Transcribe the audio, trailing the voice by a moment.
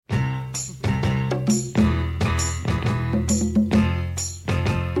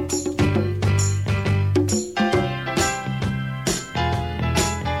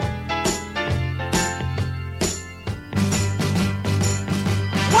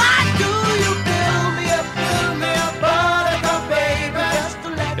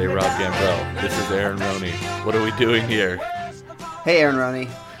Gambrell. This is Aaron Roney. What are we doing here? Hey, Aaron Roney.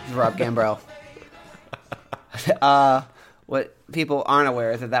 This is Rob Gambrell. What people aren't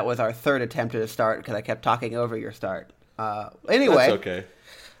aware is that was our third attempt at a start because I kept talking over your start. Anyway. That's okay.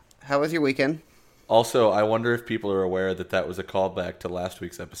 How was your weekend? Also, I wonder if people are aware that was a callback to last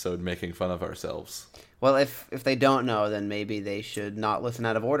week's episode making fun of ourselves. Well, if they don't know, then maybe they should not listen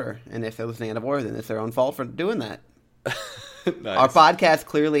out of order. And if they're listening out of order, then it's their own fault for doing that. Nice. Our podcasts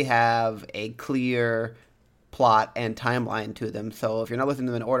clearly have a clear plot and timeline to them. So if you're not listening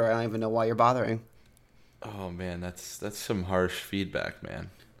to them in order, I don't even know why you're bothering. Oh, man, that's some harsh feedback,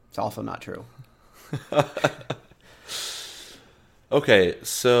 man. It's also not true. Okay,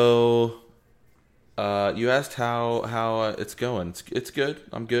 so you asked how it's going. It's good.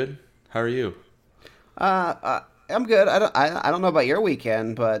 I'm good. How are you? I'm good. I don't know about your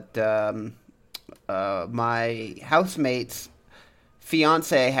weekend, but my housemate's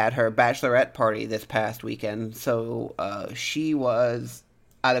fiance had her bachelorette party this past weekend, so she was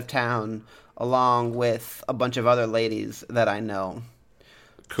out of town along with a bunch of other ladies that I know.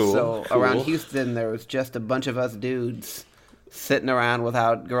 Cool. So cool. Around Houston, there was just a bunch of us dudes sitting around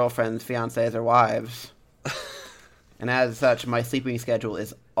without girlfriends, fiancés, or wives. And as such, my sleeping schedule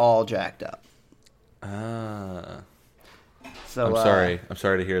is all jacked up. So I'm sorry. I'm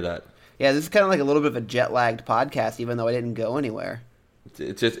sorry to hear that. Yeah, this is kind of like a little bit of a jet-lagged podcast, even though I didn't go anywhere.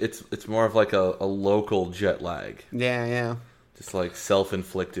 It's more of like a local jet lag. Yeah. Just like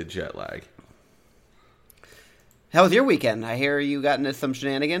self-inflicted jet lag. How was your weekend? I hear you got into some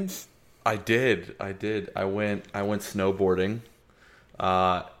shenanigans. I did. I went snowboarding,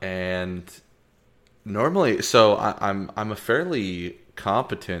 and normally, so I'm a fairly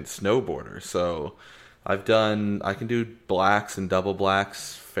competent snowboarder. So I can do blacks and double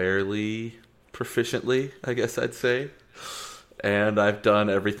blacks fairly proficiently, I guess I'd say. And I've done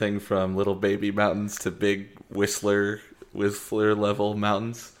everything from little baby mountains to big Whistler level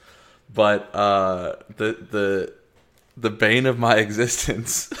mountains. But the bane of my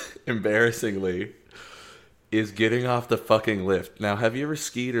existence, embarrassingly, is getting off the fucking lift. Now, have you ever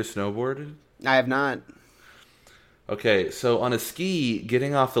skied or snowboarded? I have not. Okay, so on a ski,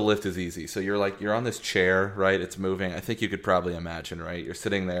 getting off the lift is easy. So you're on this chair, right? It's moving. I think you could probably imagine, right? You're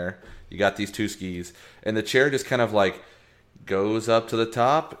sitting there. You got these two skis, and the chair just kind of like goes up to the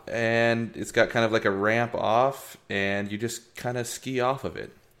top, and it's got kind of like a ramp off, and you just kind of ski off of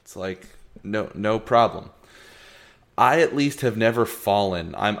it. It's like no problem. I at least have never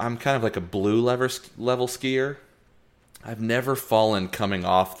fallen. I'm kind of like a blue level skier. I've never fallen coming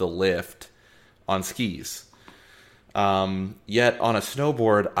off the lift on skis. Yet on a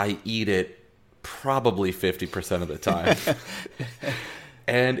snowboard, I eat it probably 50% of the time.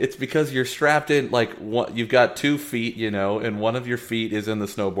 And it's because you're strapped in, like, you've got 2 feet, and one of your feet is in the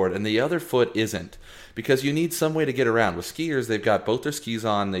snowboard and the other foot isn't. Because you need some way to get around. With skiers, they've got both their skis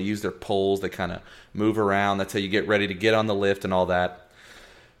on. They use their poles. They kind of move around. That's how you get ready to get on the lift and all that.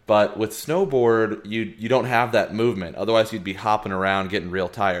 But with snowboard, you don't have that movement. Otherwise, you'd be hopping around getting real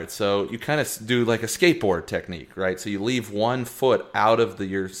tired. So you kind of do like a skateboard technique, right? So you leave one foot out of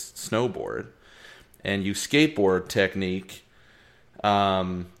your snowboard, and you skateboard technique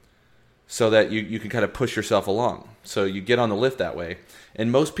so that you can kind of push yourself along. So you get on the lift that way. And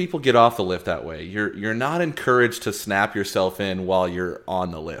most people get off the lift that way. You're not encouraged to snap yourself in while you're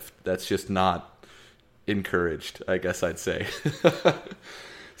on the lift. That's just not encouraged, I guess I'd say.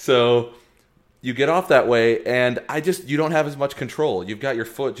 So you get off that way, and you don't have as much control. You've got your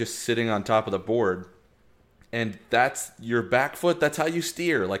foot just sitting on top of the board, and that's your back foot. That's how you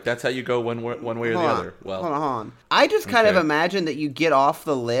steer. Like, that's how you go one way or the other. Well, hold on. I just kind of imagine that you get off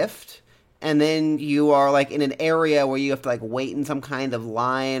the lift, and then you are like in an area where you have to like wait in some kind of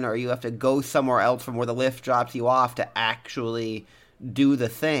line, or you have to go somewhere else from where the lift drops you off to actually do the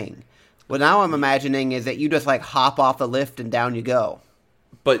thing. What now I'm imagining is that you just like hop off the lift and down you go.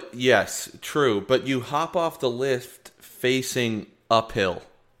 But yes, true. But you hop off the lift facing uphill,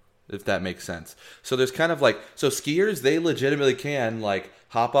 if that makes sense. So there's kind of like, so skiers, they legitimately can like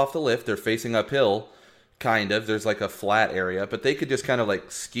hop off the lift. They're facing uphill. Kind of. There's like a flat area, but they could just kind of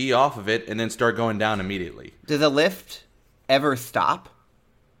like ski off of it and then start going down immediately. Does a lift ever stop?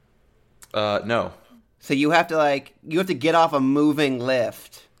 No. So you have to get off a moving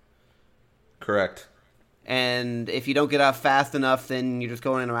lift. Correct. And if you don't get off fast enough, then you're just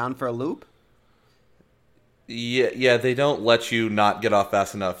going around for a loop? Yeah, they don't let you not get off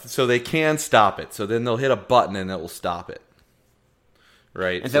fast enough. So they can stop it. So then they'll hit a button and it will stop it.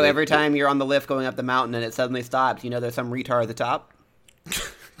 Right. And so every time you're on the lift going up the mountain and it suddenly stops, there's some retard at the top?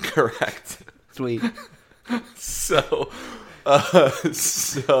 Correct. Sweet. So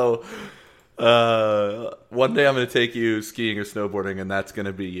So one day I'm going to take you skiing or snowboarding, and that's going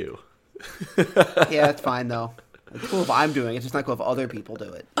to be you. Yeah, it's fine though. It's cool if I'm doing it. It's just not cool if other people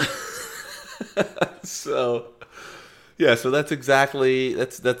do it. So yeah, so that's exactly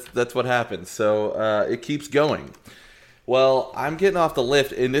that's what happens. So it keeps going. Well, I'm getting off the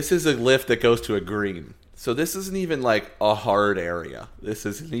lift, and this is a lift that goes to a green. So this isn't even like a hard area. This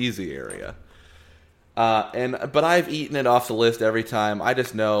is an easy area. But I've eaten it off the list every time. I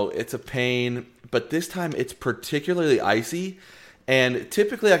just know it's a pain. But this time it's particularly icy, and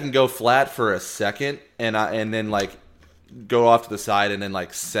typically I can go flat for a second, and then like go off to the side and then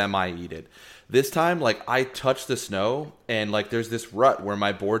like semi eat it. This time, like I touch the snow, and like there's this rut where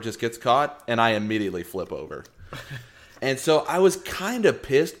my board just gets caught, and I immediately flip over. And so I was kind of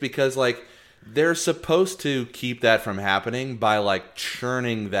pissed because like they're supposed to keep that from happening by like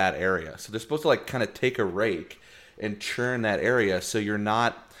churning that area. So they're supposed to like kind of take a rake and churn that area so you're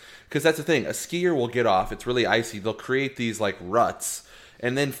not, because that's the thing, a skier will get off, it's really icy, they'll create these like ruts.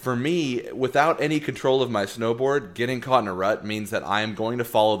 And then for me, without any control of my snowboard, getting caught in a rut means that I am going to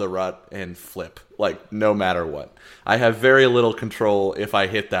follow the rut and flip, like no matter what. I have very little control if I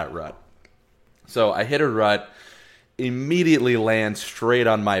hit that rut. So I hit a rut, immediately land straight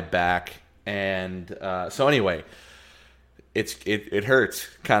on my back, and so anyway, it hurts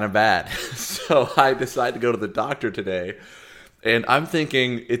kind of bad. So I decided to go to the doctor today, and I'm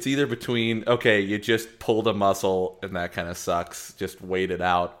thinking it's either between, okay, you just pulled a muscle and that kind of sucks, just wait it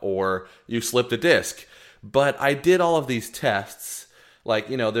out, or you slipped a disc. But I did all of these tests, like,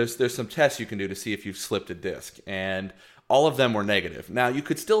 you know, there's some tests you can do to see if you've slipped a disc, and all of them were negative. Now, you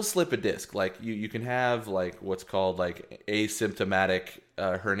could still slip a disc. Like, you can have, like, what's called, like, asymptomatic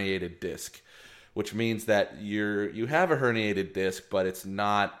herniated disc, which means that you have a herniated disc, but it's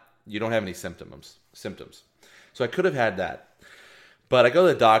not, you don't have any symptoms. So I could have had that. But I go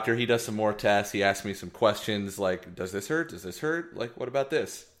to the doctor, he does some more tests, he asks me some questions, like, does this hurt? Does this hurt? Like, what about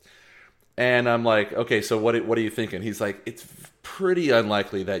this? And I'm like, okay, so what are you thinking? He's like, it's pretty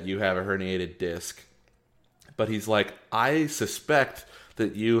unlikely that you have a herniated disc. But he's like, I suspect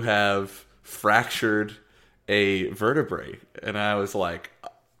that you have fractured a vertebrae. And I was like,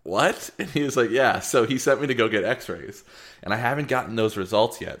 what? And he was like, yeah. So he sent me to go get x-rays. And I haven't gotten those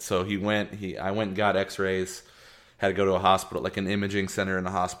results yet. So I went and got x-rays, had to go to a hospital, like an imaging center in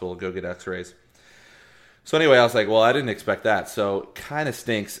a hospital, go get x-rays. So anyway, I was like, well, I didn't expect that. So kind of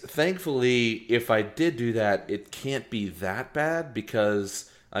stinks. Thankfully, if I did do that, it can't be that bad because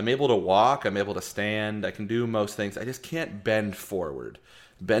I'm able to walk, I'm able to stand, I can do most things. I just can't bend forward.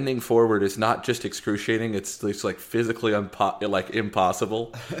 Bending forward is not just excruciating, it's like physically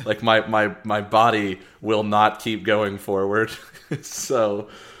impossible. Like my body will not keep going forward. So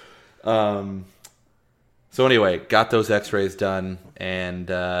anyway, got those x-rays done, and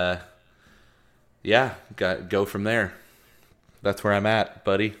go from there. That's where I'm at,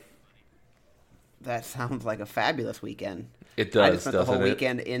 buddy. That sounds like a fabulous weekend. It does, I just spent the whole doesn't it?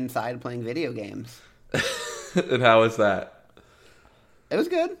 weekend inside playing video games. And how was that? It was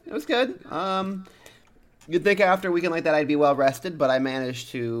good. You'd think after a weekend like that I'd be well rested, but I managed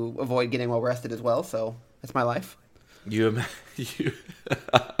to avoid getting well rested as well, so that's my life. You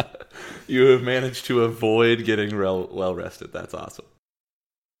have managed to avoid getting well rested. That's awesome.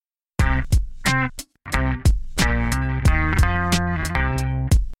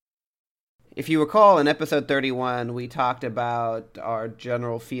 If you recall, in episode 31, we talked about our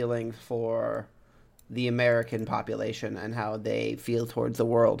general feelings for the American population and how they feel towards the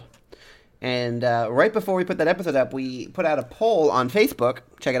world. And right before we put that episode up, we put out a poll on Facebook,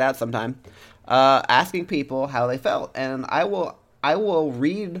 check it out sometime, asking people how they felt. And I will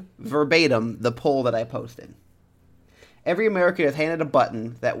read verbatim the poll that I posted. Every American is handed a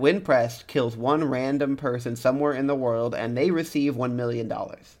button that, when pressed, kills one random person somewhere in the world, and they receive $1 million.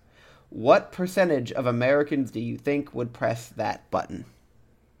 What percentage of Americans do you think would press that button?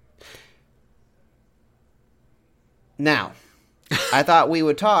 Now, I thought we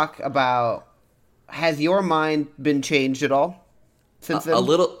would talk about, has your mind been changed at all since then? A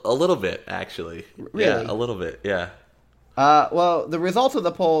little bit, actually. Really? Yeah, a little bit, yeah. Well, the result of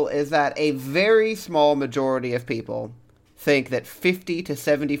the poll is that a very small majority of people think that 50 to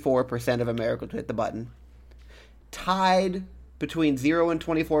 74% of Americans hit the button. Tied between 0 and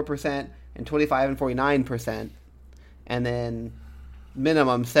 24% and 25 and 49%, and then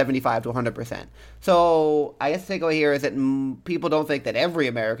minimum 75 to 100%. So I guess the takeaway here is that people don't think that every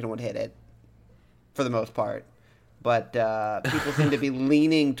American would hit it, for the most part, but people seem to be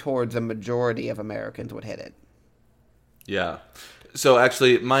leaning towards a majority of Americans would hit it. Yeah. So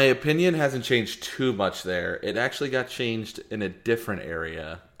actually, my opinion hasn't changed too much there. It actually got changed in a different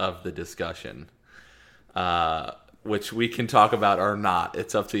area of the discussion, which we can talk about or not.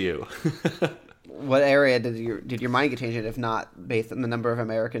 It's up to you. What area did your mind get changed in, if not based on the number of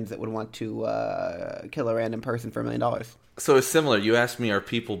Americans that would want to kill a random person for $1 million? So it's similar. You asked me, are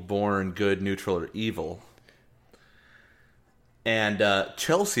people born good, neutral, or evil? And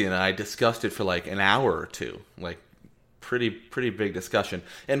Chelsea and I discussed it for like an hour or two, like pretty big discussion.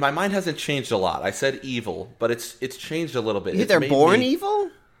 And my mind hasn't changed a lot. I said evil, but it's changed a little bit. You think they're born evil?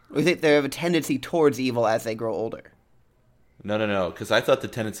 Or you think they have a tendency towards evil as they grow older? No, because I thought the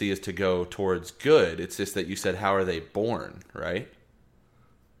tendency is to go towards good. It's just that you said, how are they born, right?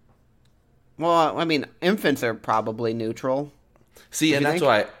 Well, I mean, infants are probably neutral. See, and that's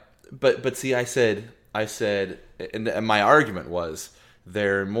why. But see, I said, and my argument was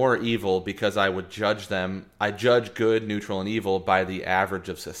they're more evil because I would judge them. I judge good, neutral, and evil by the average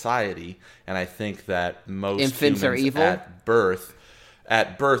of society, and I think that most infants are evil at birth,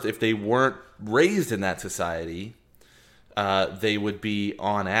 if they weren't raised in that society, they would be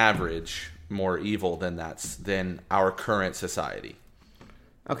on average more evil than our current society.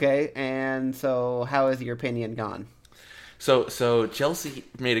 Okay, and so how has your opinion gone? So Chelsea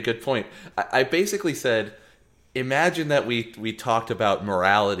made a good point. I basically said, imagine that we talked about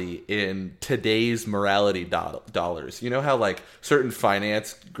morality in today's morality dollars. You know how like certain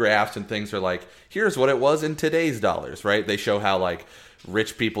finance graphs and things are like, here's what it was in today's dollars, right? They show how like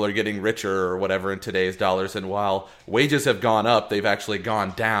rich people are getting richer or whatever in today's dollars, and while wages have gone up, they've actually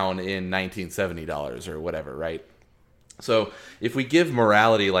gone down in 1970 dollars or whatever, right? So if we give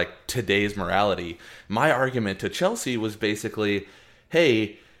morality like today's morality, my argument to Chelsea was basically,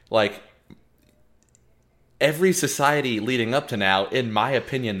 hey, like every society leading up to now, in my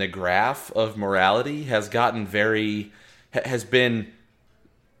opinion, the graph of morality has been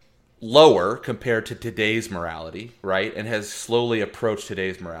lower compared to today's morality, right? And has slowly approached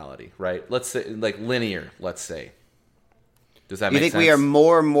today's morality, right? Let's say like linear, let's say. Does that make sense? You think we are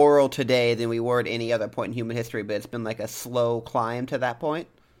more moral today than we were at any other point in human history, but it's been like a slow climb to that point?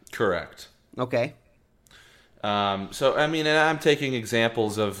 Correct. Okay. So, I mean, and I'm taking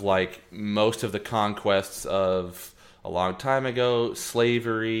examples of like most of the conquests of a long time ago,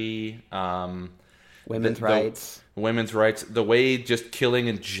 slavery, women's rights. Women's rights. The way just killing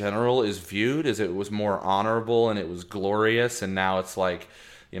in general is viewed is it was more honorable and it was glorious, and now it's like,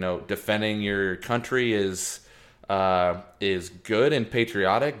 you know, defending your country is good and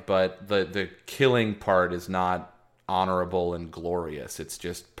patriotic, but the killing part is not honorable and glorious. It's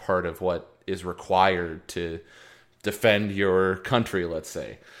just part of what is required to defend your country, let's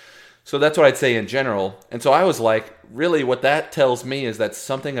say. So that's what I'd say in general. And so I was like, really what that tells me is that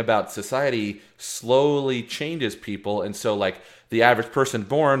something about society slowly changes people. And so like the average person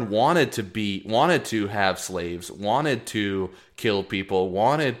born wanted to have slaves, wanted to kill people,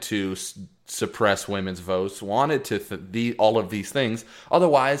 wanted to suppress women's votes, wanted to all of these things.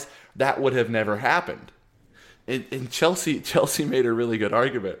 Otherwise, that would have never happened. And Chelsea made a really good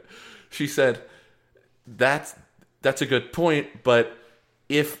argument. She said, that's a good point, but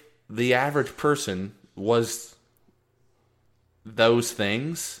if the average person was those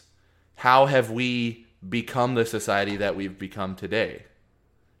things, how have we become the society that we've become today?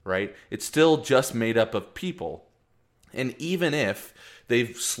 Right? It's still just made up of people. And even if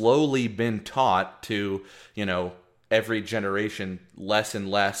they've slowly been taught to, you know, every generation less and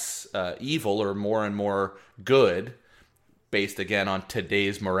less evil or more and more good, based again on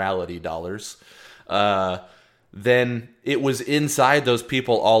today's morality dollars, then it was inside those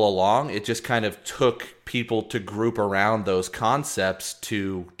people all along. It just kind of took people to group around those concepts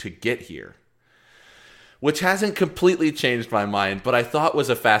to get here. Which hasn't completely changed my mind, but I thought was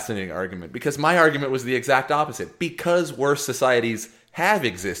a fascinating argument, because my argument was the exact opposite. Because worse societies have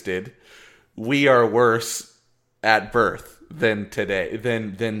existed, we are worse at birth than today,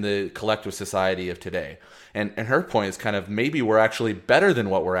 than the collective society of today. And her point is kind of, maybe we're actually better than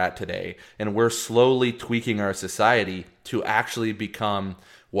what we're at today, and we're slowly tweaking our society to actually become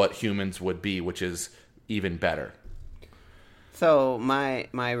what humans would be, which is even better. So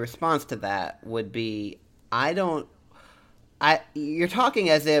my response to that would be, you're talking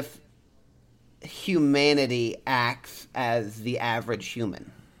as if humanity acts as the average human,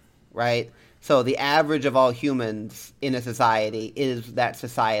 right? So the average of all humans in a society is that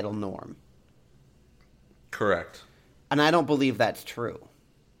societal norm. Correct. And I don't believe that's true.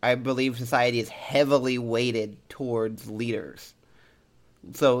 I believe society is heavily weighted towards leaders.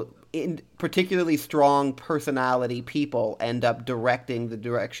 So particularly strong personality people end up directing the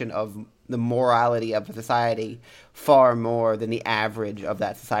direction of the morality of a society far more than the average of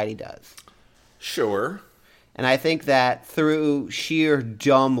that society does. Sure. And I think that through sheer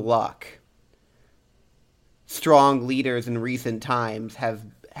dumb luck, strong leaders in recent times have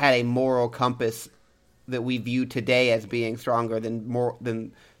had a moral compass that we view today as being stronger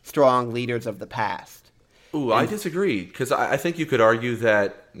than strong leaders of the past. Ooh, I disagree, because I think you could argue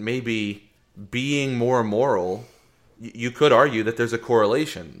that maybe being more moral, you could argue that there's a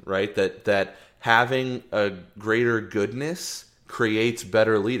correlation, right? That having a greater goodness creates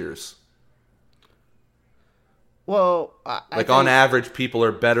better leaders. Well, on average, people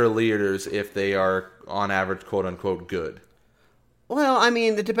are better leaders if they are, on average, quote unquote, good. Well, I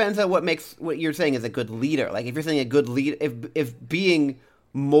mean, it depends on what you're saying is a good leader. Like, if you're saying a good leader, if being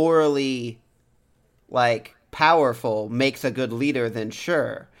morally, like, powerful makes a good leader, then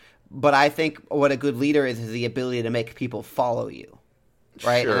sure. But I think what a good leader is the ability to make people follow you,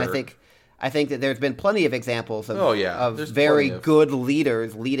 right? Sure. And I think that there's been plenty of examples of very good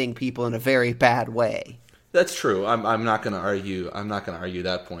leaders leading people in a very bad way. That's true. I'm not going to argue. I'm not going to argue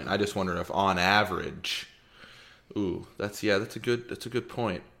that point. I just wonder if, on average, that's a good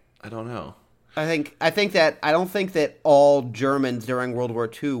point. I don't know. I don't think that all Germans during World War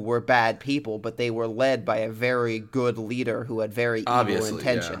II were bad people, but they were led by a very good leader who had very evil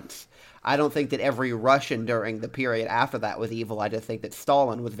intentions. Yeah. I don't think that every Russian during the period after that was evil. I just think that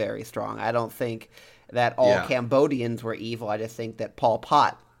Stalin was very strong. I don't think that all Cambodians were evil. I just think that Pol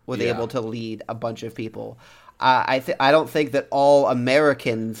Pot was able to lead a bunch of people. I don't think that all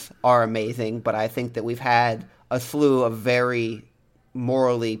Americans are amazing, but I think that we've had a slew of very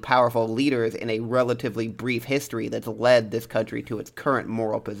morally powerful leaders in a relatively brief history that's led this country to its current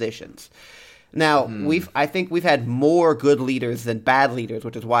moral positions. Now, I think we've had more good leaders than bad leaders,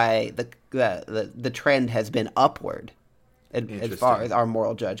 which is why the trend has been upward as far as our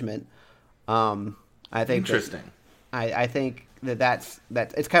moral judgment. I think interesting. I think that's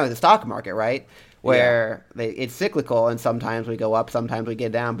it's kind of the stock market, right? Where it's cyclical, and sometimes we go up, sometimes we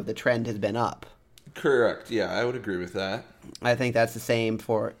get down, but the trend has been up. Correct. Yeah, I would agree with that. I think that's the same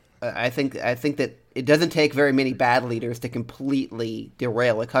for. I think that it doesn't take very many bad leaders to completely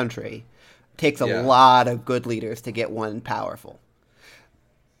derail a country. It takes a lot of good leaders to get one powerful.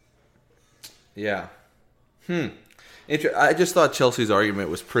 Yeah. I just thought Chelsea's argument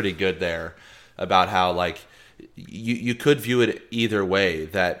was pretty good there about how, like, you could view it either way.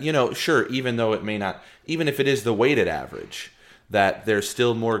 That, sure, even though it may not, even if it is the weighted average, that there's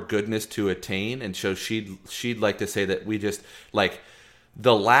still more goodness to attain. And so she'd like to say that we just, like,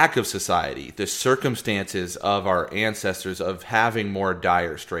 the lack of society, the circumstances of our ancestors of having more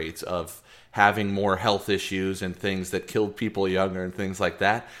dire straits, of having more health issues and things that killed people younger and things like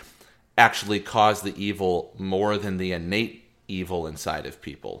that, actually caused the evil more than the innate evil inside of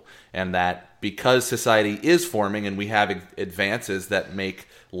people. And that because society is forming and we have advances that make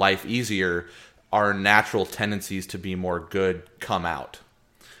life easier, our natural tendencies to be more good come out,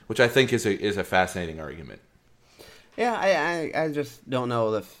 which I think is a fascinating argument. Yeah, I just don't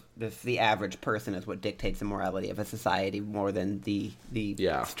know if the average person is what dictates the morality of a society more than the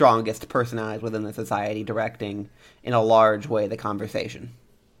strongest personality within the society directing in a large way the conversation.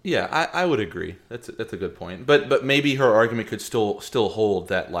 Yeah, I would agree. That's a good point. But maybe her argument could still hold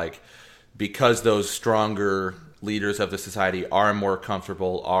that, like, because those stronger leaders of the society are more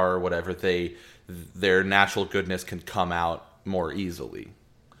comfortable, are whatever, their natural goodness can come out more easily.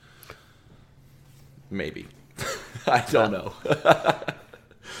 Maybe. I don't know.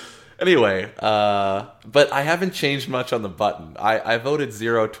 Anyway, but I haven't changed much on the button. I voted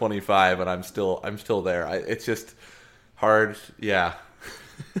 0-25, and I'm still there. It's just hard. Yeah.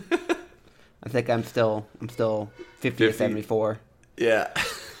 I think I'm still 50 to 74. Yeah.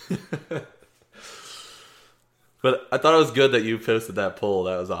 But I thought it was good that you posted that poll.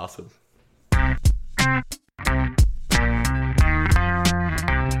 That was awesome.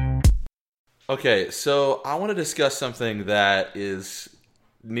 Okay, so I want to discuss something that is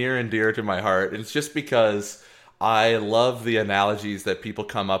near and dear to my heart. And it's just because I love the analogies that people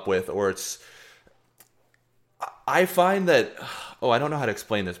come up with, or I find that, I don't know how to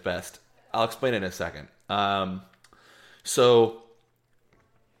explain this best. I'll explain it in a second. So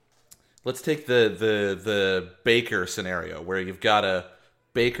let's take the baker scenario where you've got a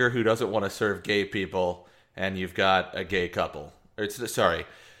baker who doesn't want to serve gay people, and you've got a gay couple.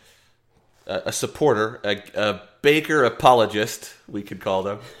 A supporter, a baker apologist, we could call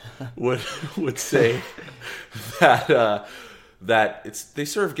them, would say that they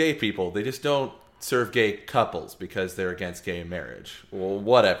serve gay people. They just don't serve gay couples because they're against gay marriage. Well,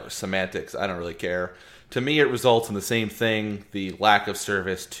 whatever, semantics. I don't really care. To me, it results in the same thing: the lack of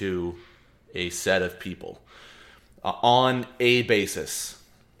service to a set of people on a basis.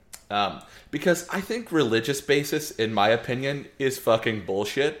 Because I think religious basis, in my opinion, is fucking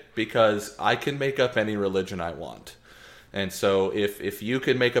bullshit, because I can make up any religion I want. And so if you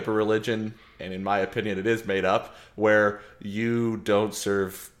can make up a religion, and in my opinion it is made up, where you don't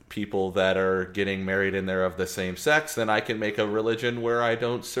serve people that are getting married and they're of the same sex, then I can make a religion where I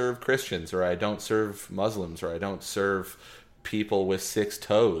don't serve Christians, or I don't serve Muslims, or I don't serve people with 6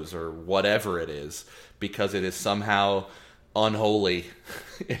 toes, or whatever it is, because it is somehow unholy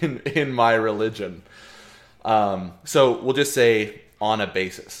in my religion. So we'll just say on a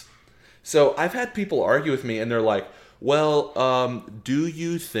basis. So I've had people argue with me, and they're like, well, do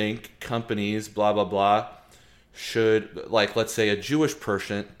you think companies, blah, blah, blah, should, like, let's say a Jewish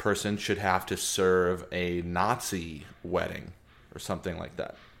person should have to serve a Nazi wedding or something like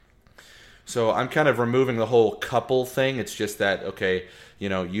that? So I'm kind of removing the whole couple thing. It's just that, okay, you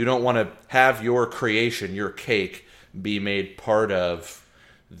know, you don't want to have your creation, your cake, be made part of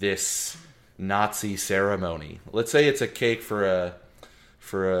this Nazi ceremony. Let's say it's a cake for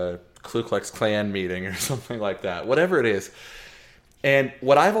a Ku Klux Klan meeting or something like that. Whatever it is. And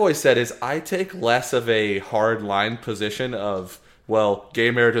what I've always said is I take less of a hard line position of, well,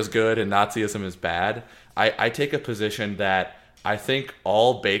 gay marriage is good and Nazism is bad. I take a position that I think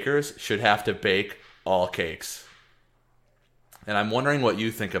all bakers should have to bake all cakes. And I'm wondering what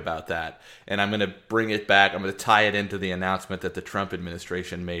you think about that. And I'm going to bring it back. I'm going to tie it into the announcement that the Trump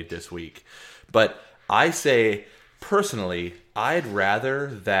administration made this week. But I say, personally, I'd rather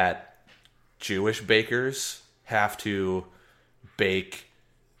that Jewish bakers have to bake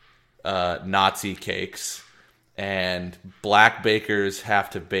Nazi cakes and black bakers have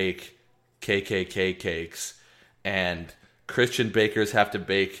to bake KKK cakes and Christian bakers have to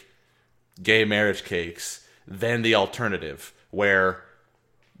bake gay marriage cakes than the alternative, where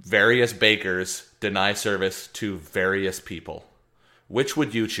various bakers deny service to various people. Which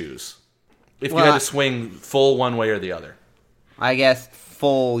would you choose if you had to swing full one way or the other? I guess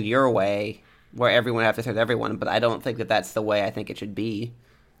full your way, where everyone have to serve everyone, but I don't think that that's the way I think it should be.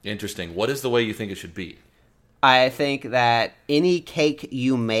 Interesting. What is the way you think it should be? I think that any cake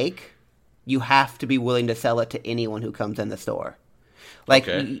you make, you have to be willing to sell it to anyone who comes in the store. Like,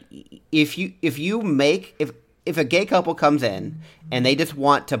 okay. if a gay couple comes in and they just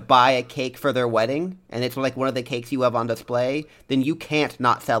want to buy a cake for their wedding, and it's like one of the cakes you have on display, then you can't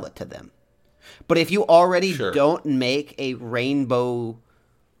not sell it to them. But if you already don't make a rainbow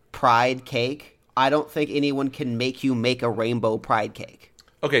pride cake, I don't think anyone can make you make a rainbow pride cake.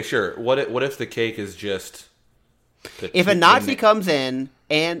 Okay, sure. What if the cake is just... If a Nazi comes in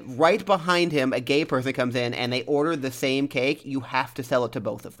and right behind him a gay person comes in and they order the same cake, you have to sell it to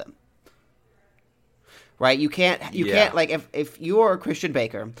both of them. Right? You can't like if you are a Christian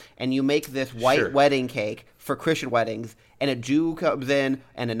baker and you make this white wedding cake for Christian weddings, and a Jew comes in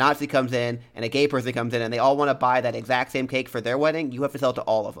and a Nazi comes in and a gay person comes in and they all want to buy that exact same cake for their wedding, you have to sell it to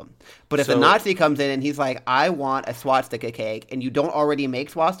all of them. But if a Nazi comes in and he's like, I want a swastika cake, and you don't already make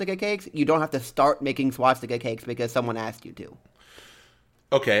swastika cakes, you don't have to start making swastika cakes because someone asked you to.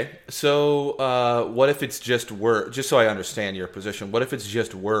 Okay, so what if it's just words? Just so I understand your position, what if it's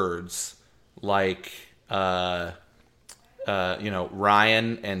just words like, Ryan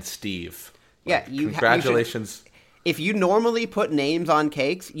and Steve? Yeah, congratulations. If you normally put names on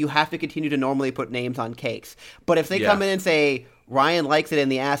cakes, you have to continue to normally put names on cakes. But if they come in and say, Ryan likes it in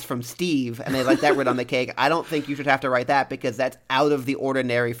the ass from Steve, and they like that written on the cake, I don't think you should have to write that, because that's out of the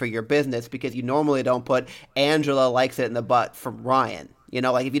ordinary for your business, because you normally don't put Angela likes it in the butt from Ryan. You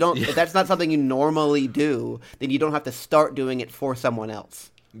know, like if that's not something you normally do, then you don't have to start doing it for someone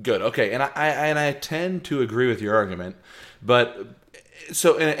else. Good. Okay. And I tend to agree with your argument, but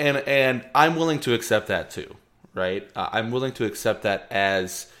so, and I'm willing to accept that too. Right? I'm willing to accept that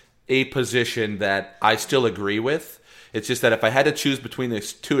as a position that I still agree with. It's just that if I had to choose between the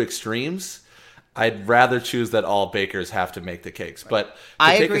two extremes, I'd rather choose that all bakers have to make the cakes. But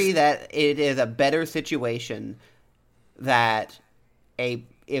I agree that it is a better situation that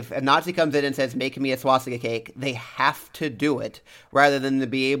if a Nazi comes in and says, make me a swastika cake, they have to do it, rather than to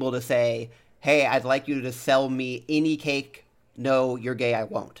be able to say, hey, I'd like you to sell me any cake. No, you're gay, I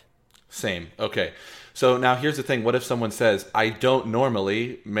won't. Same. Okay. So now here's the thing. What if someone says, I don't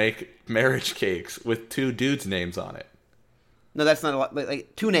normally make marriage cakes with two dudes' names on it? No, that's not a lot.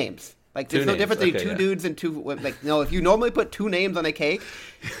 Like two names. Like there's no difference between two dudes and two. Like no, if you normally put two names on a cake,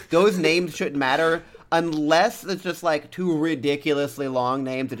 those names shouldn't matter unless it's just like two ridiculously long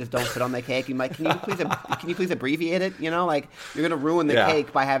names that just don't fit on the cake. You might can you please abbreviate it? You know, like you're gonna ruin the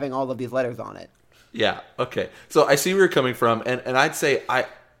cake by having all of these letters on it. Yeah. Okay. So I see where you're coming from, and I'd say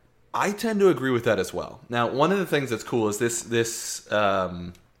I tend to agree with that as well. Now, one of the things that's cool is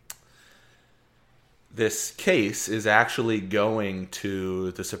this case is actually going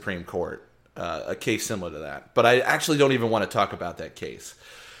to the Supreme Court, a case similar to that. But I actually don't even want to talk about that case.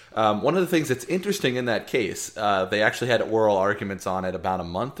 One of the things that's interesting in that case, they actually had oral arguments on it about a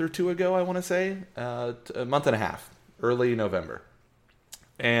month or two ago, I want to say, a month and a half, early November.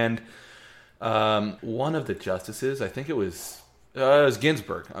 And one of the justices, I think it was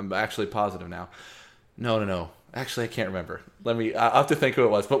Ginsburg. I'm actually positive now. No. Actually, I can't remember. I'll have to think who it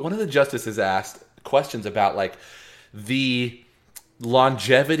was. But one of the justices asked questions about, like, the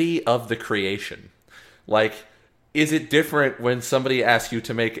longevity of the creation. Like, is it different when somebody asks you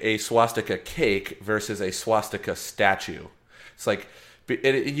to make a swastika cake versus a swastika statue? It's like,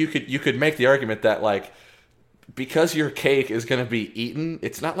 you could make the argument that, like, because your cake is going to be eaten,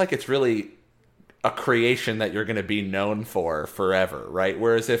 it's not like it's really a creation that you're going to be known for forever, right?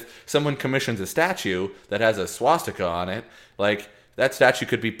 Whereas if someone commissions a statue that has a swastika on it, like, that statue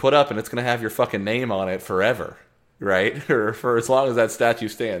could be put up and it's going to have your fucking name on it forever, right? Or for as long as that statue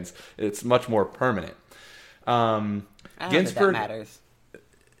stands. It's much more permanent. I don't think that matters.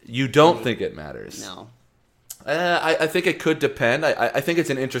 You don't think it matters? No. I think it could depend. I think it's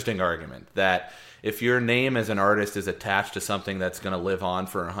an interesting argument that if your name as an artist is attached to something that's going to live on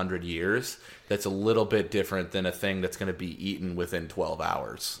for 100 years, that's a little bit different than a thing that's going to be eaten within 12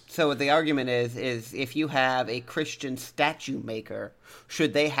 hours. So what the argument is if you have a Christian statue maker,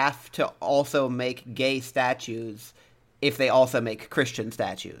 should they have to also make gay statues if they also make Christian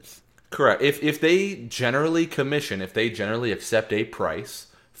statues? Correct. If they generally commission, if they generally accept a price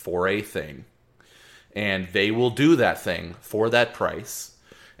for a thing, and they will do that thing for that price,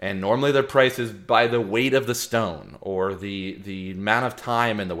 and normally their price is by the weight of the stone or the amount of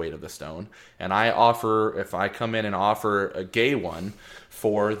time in the weight of the stone. And if I come in and offer a gay one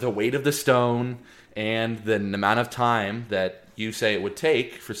for the weight of the stone and the amount of time that you say it would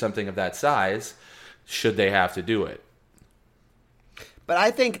take for something of that size, should they have to do it? But I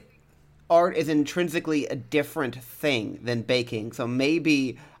think art is intrinsically a different thing than baking. So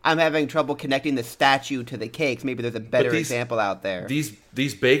maybe I'm having trouble connecting the statue to the cakes. Maybe there's a better example out there.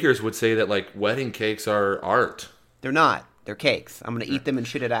 These bakers would say that, like, wedding cakes are art. They're not. They're cakes. I'm going to eat them and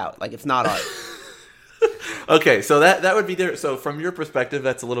shit it out. Like, it's not art. Okay, so that would be different. So from your perspective,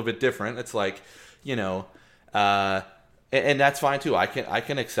 that's a little bit different. It's like, you know, and that's fine too. I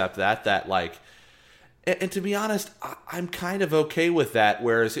can accept that like, and to be honest, I'm kind of okay with that.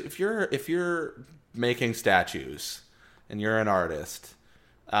 Whereas if you're making statues and you're an artist,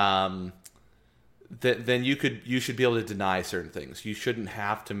 then you should be able to deny certain things. You shouldn't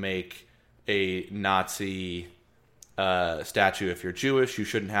have to make a Nazi statue if you're Jewish. You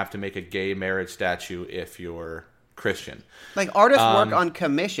shouldn't have to make a gay marriage statue if you're Christian. Like, artists work on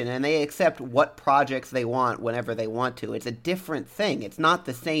commission and they accept what projects they want whenever they want to. It's a different thing. It's not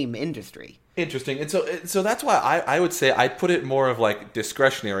the same industry. Interesting. And so that's why I would say I put it more of like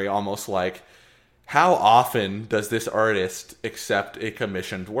discretionary, almost like, how often does this artist accept a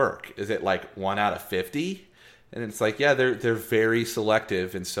commissioned work? Is it like 1 out of 50? And it's like, yeah, they're very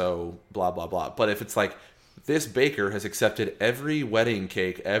selective, and so blah, blah, blah. But if it's like, this baker has accepted every wedding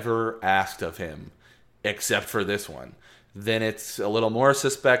cake ever asked of him, except for this one, then it's a little more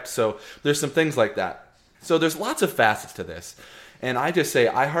suspect. So there's some things like that. So there's lots of facets to this. And I just say,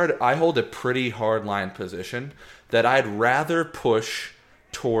 I hold a pretty hardline position that I'd rather push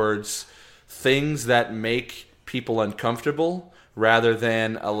towards things that make people uncomfortable rather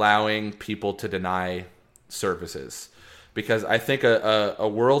than allowing people to deny services. Because I think a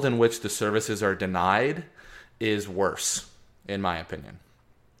world in which the services are denied is worse, in my opinion.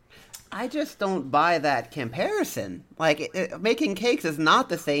 I just don't buy that comparison. Like, making cakes is not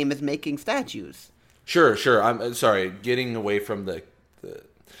the same as making statues. Sure. I'm sorry, getting away from the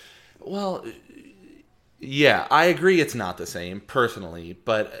well, yeah, I agree it's not the same, personally,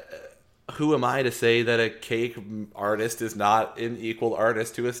 but who am I to say that a cake artist is not an equal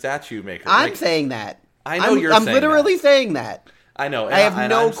artist to a statue maker? I'm saying that. I know you're saying that. I'm literally saying that. I know. I have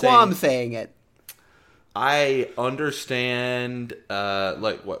no qualm saying it. I understand,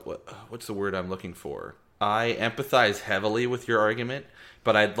 like, what's the word I'm looking for? I empathize heavily with your argument,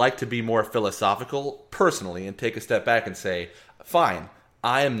 but I'd like to be more philosophical, personally, and take a step back and say, fine,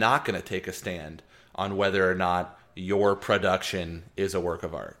 I am not going to take a stand on whether or not your production is a work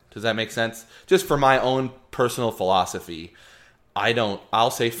of art. Does that make sense? Just for my own personal philosophy,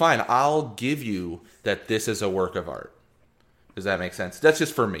 I'll say, fine, I'll give you that this is a work of art. Does that make sense? That's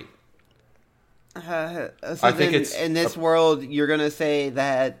just for me. So I think it's in this world, you're going to say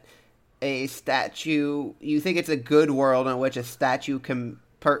that a statue, you think it's a good world in which a statue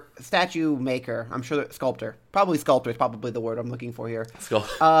statue maker, I'm sure sculptor, probably sculptor is probably the word I'm looking for here,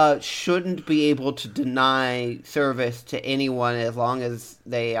 shouldn't be able to deny service to anyone as long as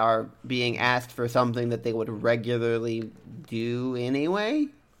they are being asked for something that they would regularly do anyway?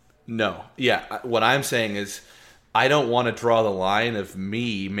 No. Yeah, what I'm saying is I don't want to draw the line of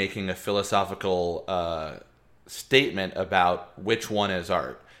me making a philosophical statement about which one is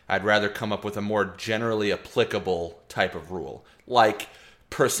art. I'd rather come up with a more generally applicable type of rule, like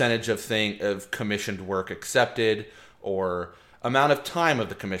percentage of commissioned work accepted, or amount of time of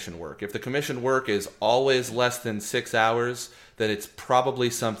the commissioned work. If the commissioned work is always less than 6 hours, then it's probably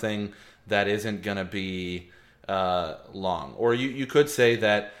something that isn't going to be long. Or you could say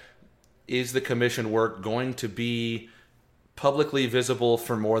that, is the commissioned work going to be publicly visible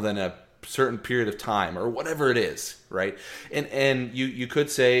for more than a certain period of time, or whatever it is, right? And you could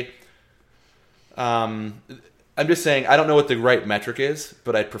say, I'm just saying, I don't know what the right metric is,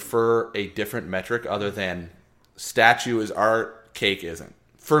 but I'd prefer a different metric other than statue is art, cake isn't.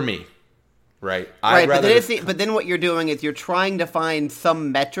 For me, right? Right, but then what you're doing is you're trying to find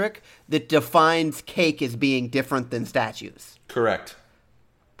some metric that defines cake as being different than statues. Correct.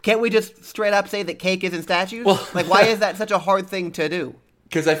 Can't we just straight up say that cake isn't statues? Well, like, why is that such a hard thing to do?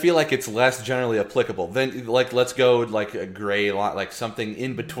 Because I feel like it's less generally applicable. Then, like, let's go like a gray line, like something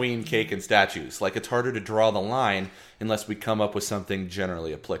in between cake and statues. Like, it's harder to draw the line unless we come up with something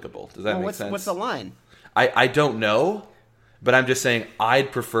generally applicable. Does that make sense? What's the line? I don't know, but I'm just saying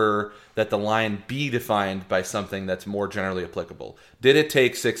I'd prefer that the line be defined by something that's more generally applicable. Did it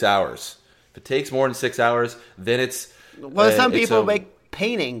take 6 hours? If it takes more than 6 hours, then it's... Well, some people make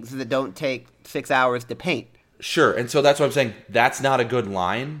paintings that don't take 6 hours to paint. Sure, and so that's what I'm saying. That's not a good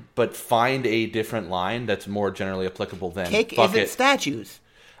line, but find a different line that's more generally applicable than cake isn't statues.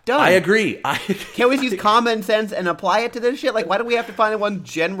 Done. I agree. Can't we use common sense and apply it to this shit? Like, why do we have to find one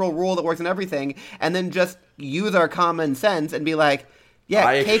general rule that works in everything and then just use our common sense and be like,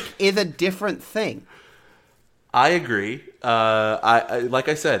 yeah, cake is a different thing? I agree. Like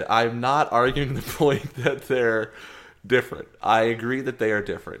I said, I'm not arguing the point that they're different. I agree that they are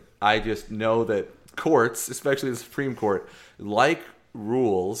different. I just know that courts, especially the Supreme Court, like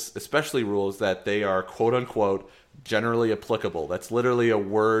rules, especially rules that they are quote-unquote generally applicable. That's literally a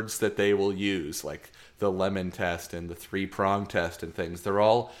words that they will use, like the lemon test and the three-prong test and things. They're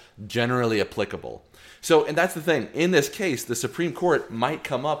all generally applicable. So, and that's the thing. In this case, the Supreme Court might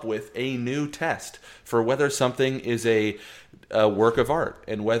come up with a new test for whether something is a work of art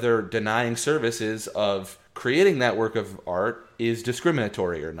and whether denying services of creating that work of art is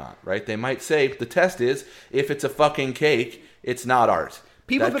discriminatory or not, right? They might say the test is, if it's a fucking cake, it's not art.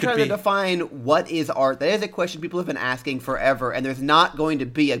 People have been trying to define what is art. That is a question people have been asking forever, and there's not going to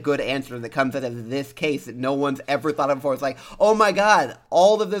be a good answer that comes out of this case that no one's ever thought of before. It's like, oh my god,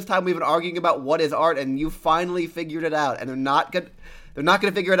 all of this time we've been arguing about what is art, and you finally figured it out, and they're not going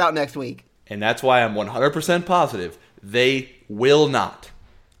to figure it out next week. And that's why I'm 100% positive they will not.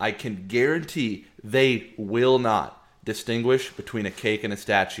 I can guarantee they will not distinguish between a cake and a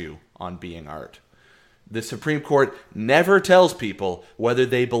statue on being art. The Supreme Court never tells people whether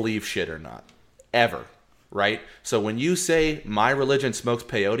they believe shit or not. Ever. Right? So when you say, my religion smokes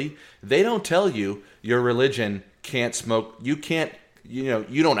peyote, they don't tell you your religion can't smoke. You can't,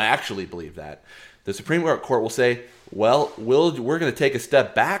 you don't actually believe that. The Supreme Court will say, well, we're going to take a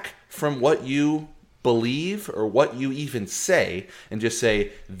step back from what you believe or what you even say and just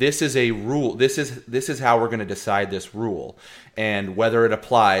say, this is a rule. This is how we're going to decide this rule. And whether it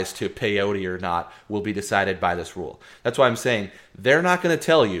applies to peyote or not will be decided by this rule. That's why I'm saying they're not going to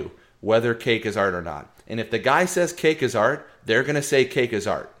tell you whether cake is art or not. And if the guy says cake is art, they're going to say cake is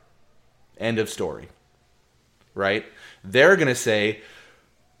art. End of story. Right? They're going to say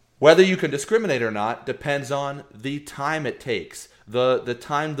whether you can discriminate or not depends on the time it takes. The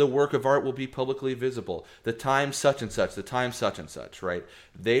time the work of art will be publicly visible. The time such and such. The time such and such. Right?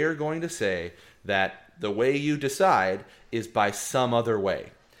 They are going to say that the way you decide is by some other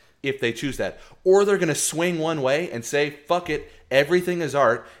way, if they choose that. Or they're going to swing one way and say, fuck it, everything is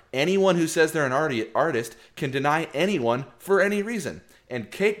art. Anyone who says they're an artist can deny anyone for any reason. And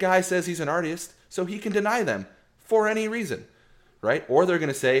Cake Guy says he's an artist, so he can deny them for any reason. Right? Or they're going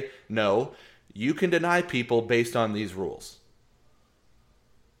to say, no, you can deny people based on these rules.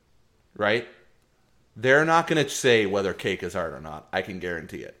 Right? They're not going to say whether cake is art or not. I can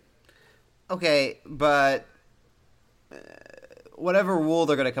guarantee it. Okay, but whatever rule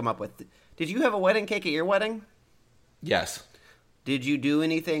they're going to come up with. Did you have a wedding cake at your wedding? Yes. Did you do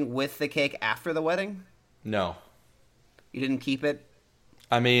anything with the cake after the wedding? No. You didn't keep it?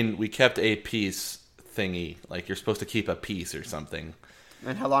 I mean, we kept a piece thingy. Like, you're supposed to keep a piece or something.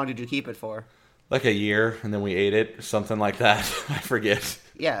 And how long did you keep it for? Like a year, and then we ate it, something like that. I forget.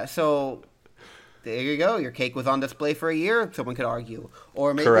 Yeah, so there you go. Your cake was on display for a year, someone could argue.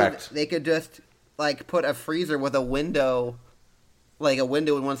 Or maybe Correct. they could just, like, put a freezer with a window, like a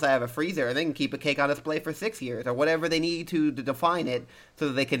window in one side of a freezer, and they can keep a cake on display for 6 years, or whatever they need to define it so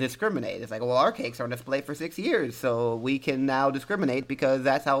that they can discriminate. It's like, well, our cakes are on display for 6 years, so we can now discriminate because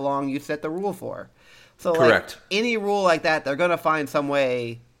that's how long you set the rule for. So, Correct. like, any rule like that, they're going to find some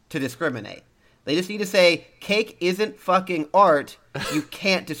way to discriminate. They just need to say, cake isn't fucking art. You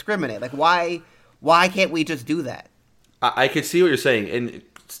can't discriminate. Like, why can't we just do that? I could see what you're saying, and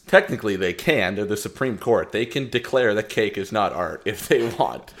technically they can. They're the Supreme Court. They can declare that cake is not art if they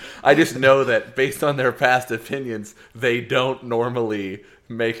want. I just know that based on their past opinions, they don't normally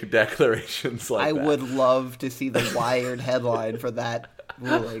make declarations like that. I would love to see the Wired headline for that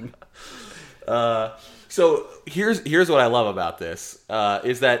ruling. So here's what I love about this,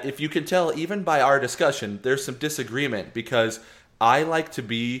 is that if you can tell, even by our discussion, there's some disagreement because I like to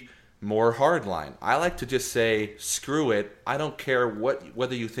be more hardline. I like to just say, screw it. I don't care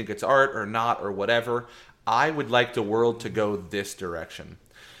whether you think it's art or not or whatever. I would like the world to go this direction.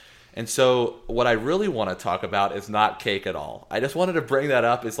 And so what I really want to talk about is not cake at all. I just wanted to bring that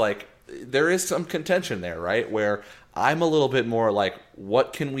up is like, there is some contention there, right? Where I'm a little bit more like,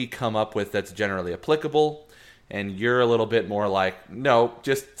 what can we come up with that's generally applicable? And you're a little bit more like, no,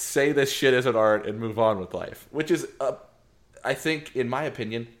 just say this shit isn't art and move on with life. Which is, I think, in my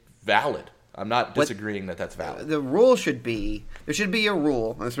opinion, valid. I'm not disagreeing that that's valid. The rule should be, there should be a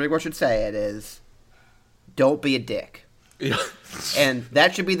rule, and the Supreme Court should say it is, don't be a dick. And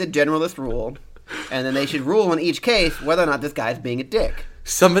that should be the generalist rule. And then they should rule in each case whether or not this guy's being a dick.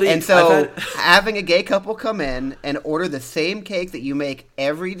 Having a gay couple come in and order the same cake that you make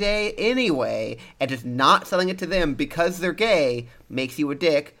every day anyway, and just not selling it to them because they're gay, makes you a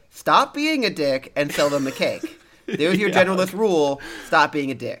dick. Stop being a dick and sell them the cake. There's your generalist rule. Stop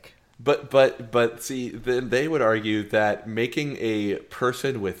being a dick. But see, then they would argue that making a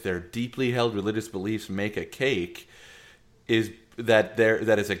person with their deeply held religious beliefs make a cake is that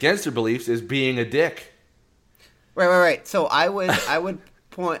is against their beliefs is being a dick. Right. So I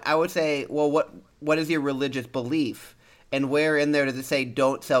would say, well, what is your religious belief, and where in there does it say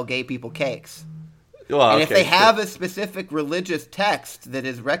don't sell gay people cakes? Well, and if they have a specific religious text that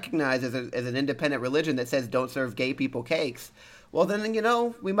is recognized as an independent religion that says don't serve gay people cakes, well then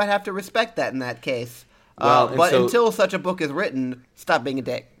we might have to respect that in that case. Until such a book is written, stop being a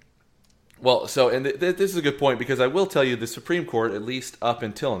dick. Well, this is a good point because I will tell you the Supreme Court, at least up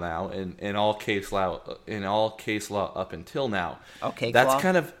until now, in all case law up until now, that's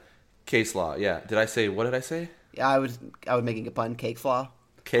kind of case law. Yeah. What did I say? Yeah, I was making a pun. Cake's law.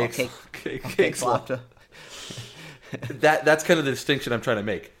 Cake's law. That's kind of the distinction I'm trying to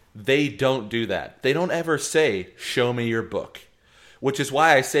make. They don't do that. They don't ever say, "Show me your book," which is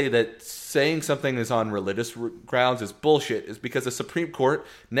why I say that saying something is on religious grounds is bullshit, is because the Supreme Court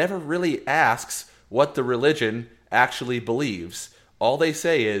never really asks what the religion actually believes. All they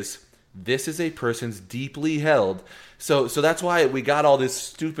say is, this is a person's deeply held. So that's why we got all this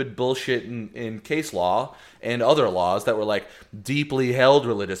stupid bullshit in case law and other laws that were like deeply held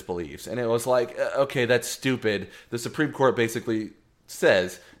religious beliefs. And it was like, okay, that's stupid. The Supreme Court basically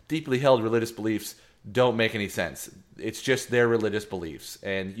says deeply held religious beliefs don't make any sense. It's just their religious beliefs.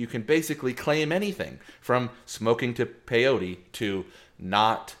 And you can basically claim anything from smoking to peyote to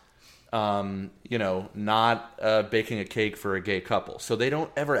not baking a cake for a gay couple. So they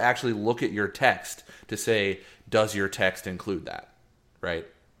don't ever actually look at your text to say, does your text include that? Right?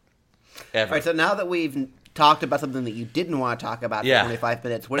 Ever. All right, so now that we've talked about something that you didn't want to talk about for 25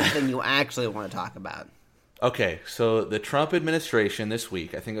 minutes, what is the thing you actually want to talk about? Okay, so the Trump administration this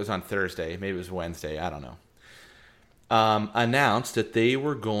week, I think it was on Thursday, maybe it was Wednesday, I don't know, announced that they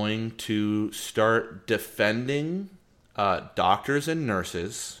were going to start defending doctors and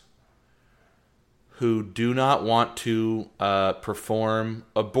nurses who do not want to perform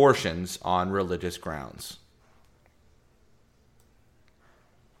abortions on religious grounds.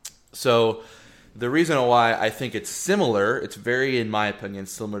 So the reason why I think it's similar, it's very, in my opinion,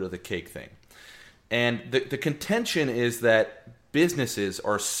 similar to the cake thing. And the contention is that businesses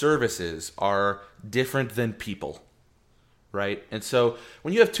or services are different than people, right? And so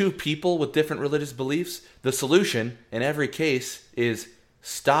when you have two people with different religious beliefs, the solution in every case is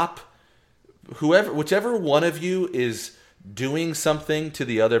stop whichever one of you is doing something to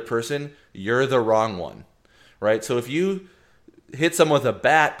the other person, you're the wrong one, right? So if you hit someone with a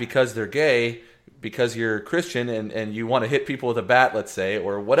bat because they're gay, because you're Christian and you want to hit people with a bat, let's say,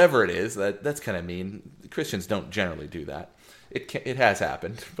 or whatever it is, that's kind of mean. Christians don't generally do that. it has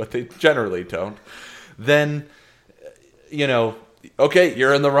happened, but they generally don't, then, okay,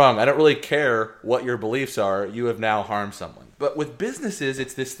 you're in the wrong. I don't really care what your beliefs are. You have now harmed someone. But with businesses,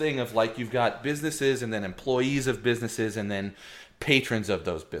 it's this thing of like you've got businesses and then employees of businesses and then patrons of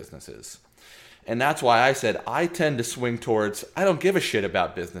those businesses. And that's why I said I tend to swing towards I don't give a shit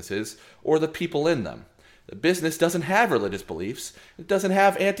about businesses or the people in them. The business doesn't have religious beliefs. It doesn't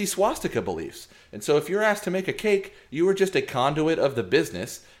have anti-swastika beliefs. And so if you're asked to make a cake, you are just a conduit of the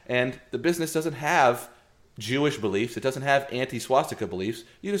business, and the business doesn't have Jewish beliefs. It doesn't have anti-swastika beliefs.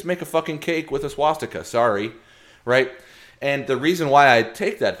 You just make a fucking cake with a swastika. Sorry. Right? And the reason why I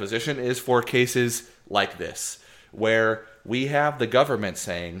take that position is for cases like this, where we have the government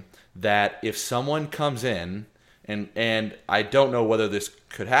saying that if someone comes in, and I don't know whether this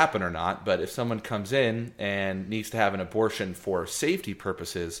could happen or not, but if someone comes in and needs to have an abortion for safety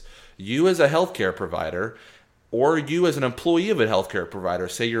purposes, you as a healthcare provider or you as an employee of a healthcare provider,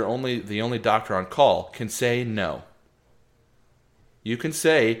 say you're the only doctor on call, can say no. You can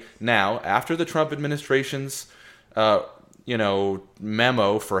say now, after the Trump administration's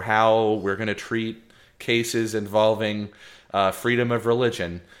memo for how we're going to treat cases involving freedom of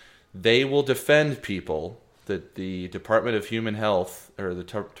religion, they will defend people. The Department of Human Health, or the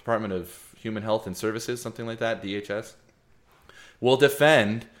Department of Human Health and Services, something like that, DHS, will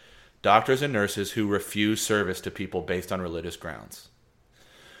defend doctors and nurses who refuse service to people based on religious grounds.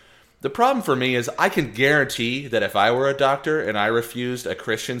 The problem for me is I can guarantee that if I were a doctor and I refused a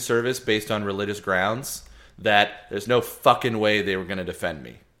Christian service based on religious grounds, that there's no fucking way they were going to defend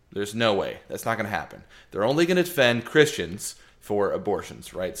me. There's no way. That's not going to happen. They're only going to defend Christians for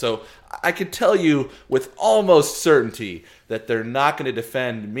abortions, right? So I could tell you with almost certainty that they're not going to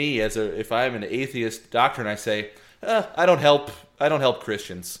defend me if I'm an atheist doctor and I say, I don't help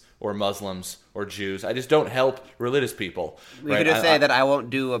Christians or Muslims or Jews. I just don't help religious people. We could just say that I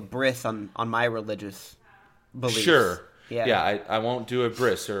won't do a bris on my religious beliefs. Sure. Yeah, I won't do a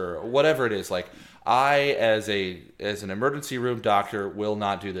bris or whatever it is. Like, I, as an emergency room doctor, will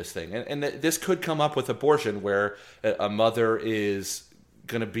not do this thing. And this could come up with abortion, where a mother is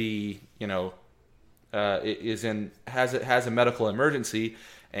going to be, has a medical emergency,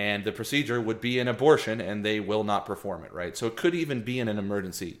 and the procedure would be an abortion, and they will not perform it, right? So it could even be in an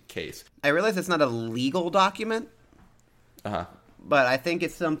emergency case. I realize it's not a legal document. Uh-huh. But I think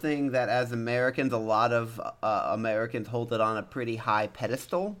it's something that, as Americans, a lot of Americans hold it on a pretty high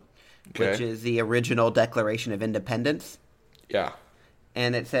pedestal. Okay. Which is the original Declaration of Independence. Yeah.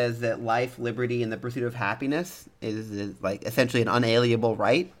 And it says that life, liberty, and the pursuit of happiness is like essentially an unalienable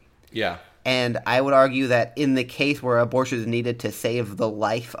right. Yeah. And I would argue that in the case where abortion is needed to save the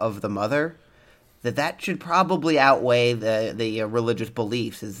life of the mother, that should probably outweigh the religious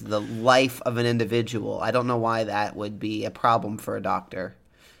beliefs, is the life of an individual. I don't know why that would be a problem for a doctor.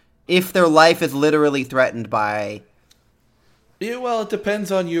 If their life is literally threatened by... Yeah, well, it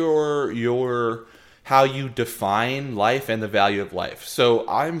depends on your how you define life and the value of life. So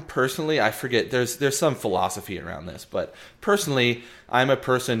I'm personally, I forget, there's some philosophy around this, but personally, I'm a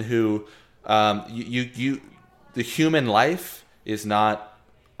person who the human life is not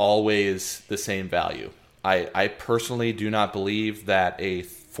always the same value. I personally do not believe that a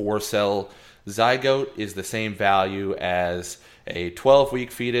 4-cell zygote is the same value as a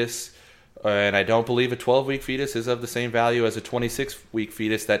 12-week fetus. And I don't believe a 12-week fetus is of the same value as a 26-week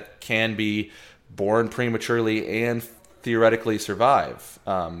fetus that can be born prematurely and theoretically survive.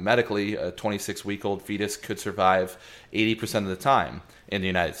 Medically, a 26-week-old fetus could survive 80% of the time in the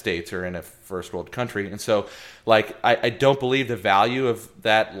United States or in a first world country. And so, I don't believe the value of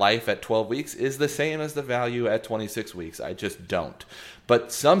that life at 12 weeks is the same as the value at 26 weeks. I just don't.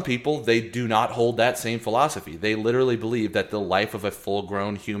 But some people, they do not hold that same philosophy. They literally believe that the life of a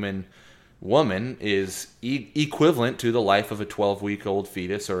full-grown human woman is equivalent to the life of a 12-week-old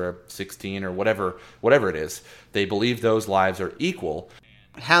fetus or a 16 or whatever it is. They believe those lives are equal.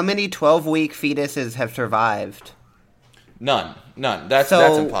 How many 12-week fetuses have survived? None. That's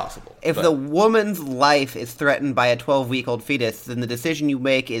impossible. If the woman's life is threatened by a 12-week-old fetus, then the decision you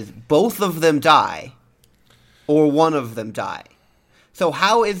make is both of them die or one of them die. So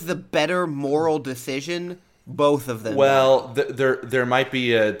how is the better moral decision both of them? Well, there might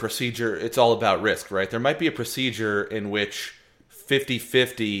be a procedure. It's all about risk, right? There might be a procedure in which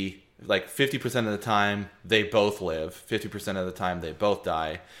 50-50, like 50% of the time they both live, 50% of the time they both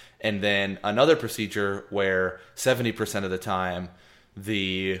die, and then another procedure where 70% of the time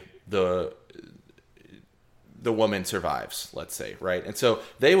the woman survives, let's say, right? And so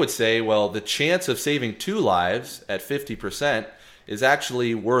they would say, well, the chance of saving 2 lives at 50% is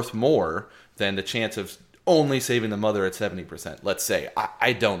actually worth more than the chance of only saving the mother at 70%. Let's say.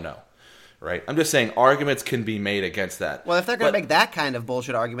 I don't know. Right? I'm just saying arguments can be made against that. Well, if they're going to make that kind of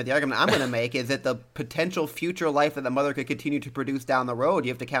bullshit argument, the argument I'm going to make is that the potential future life that the mother could continue to produce down the road, you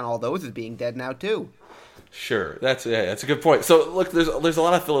have to count all those as being dead now too. Sure, that's a good point. So look, there's a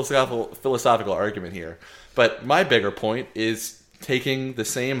lot of philosophical argument here, but my bigger point is taking the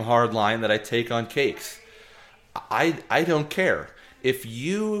same hard line that I take on cakes. I don't care if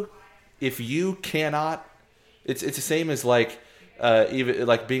you cannot. It's the same as like. Even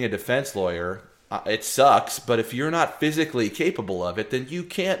like being a defense lawyer, it sucks, but if you're not physically capable of it, then you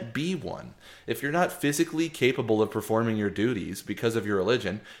can't be one. If you're not physically capable of performing your duties because of your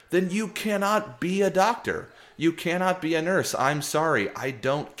religion, then you cannot be a doctor. You cannot be a nurse. I'm sorry. I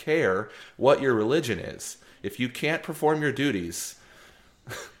don't care what your religion is. If you can't perform your duties...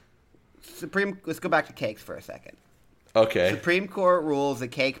 Let's go back to cakes for a second. Okay. Supreme Court rules that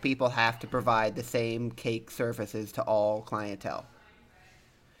cake people have to provide the same cake services to all clientele.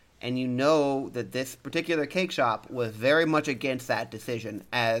 And you know that this particular cake shop was very much against that decision.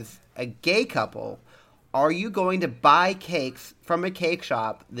 As a gay couple, are you going to buy cakes from a cake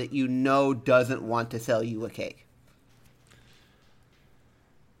shop that you know doesn't want to sell you a cake?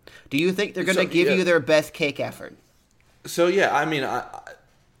 Do you think they're going to give you their best cake effort? So, yeah, I mean,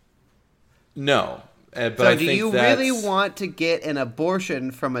 no. But so do you really want to get an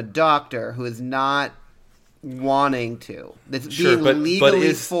abortion from a doctor who is not wanting to? That's being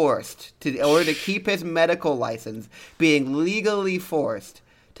legally forced to, in order to keep his medical license, being legally forced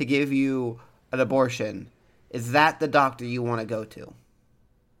to give you an abortion. Is that the doctor you want to go to?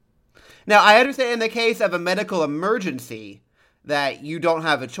 Now, I understand in the case of a medical emergency that you don't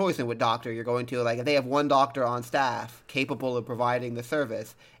have a choice in what doctor you're going to. Like, if they have one doctor on staff capable of providing the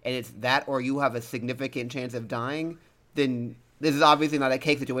service, and it's that or you have a significant chance of dying, then this is obviously not a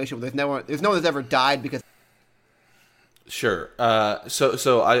cake situation where there's no one that's ever died because... Sure.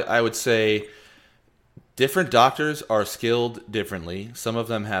 So I would say different doctors are skilled differently. Some of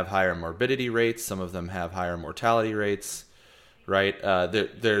them have higher morbidity rates. Some of them have higher mortality rates, right?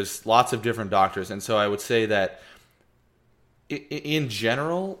 There's lots of different doctors. And so I would say that in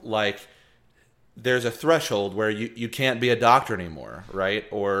general, like, there's a threshold where you can't be a doctor anymore, right?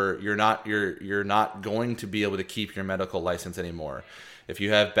 Or you're not going to be able to keep your medical license anymore. If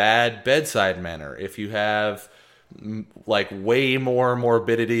you have bad bedside manner, if you have like way more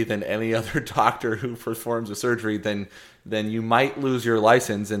morbidity than any other doctor who performs a surgery, then you might lose your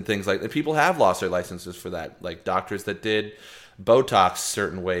license and things like that. People have lost their licenses for that, like doctors that did Botox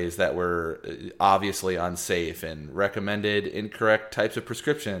certain ways that were obviously unsafe and recommended incorrect types of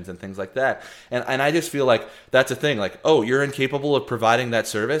prescriptions and things like that. And I just feel like that's a thing. Like, oh, you're incapable of providing that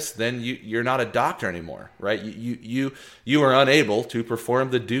service, then you're not a doctor anymore, right? You are unable to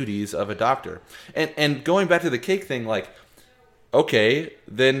perform the duties of a doctor. And going back to the cake thing, like, okay,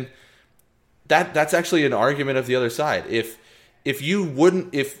 then that's actually an argument of the other side. If you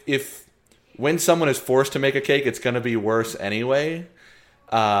wouldn't, if when someone is forced to make a cake, it's going to be worse anyway.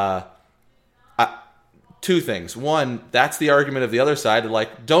 Two things. One, that's the argument of the other side.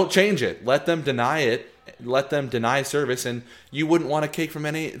 Like, don't change it. Let them deny it. Let them deny service, and you wouldn't want a cake from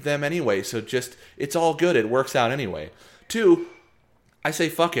them anyway. So just, it's all good. It works out anyway. Two, I say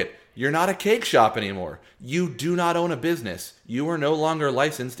fuck it. You're not a cake shop anymore. You do not own a business. You are no longer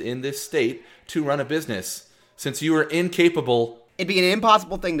licensed in this state to run a business, since you are incapable. It'd be an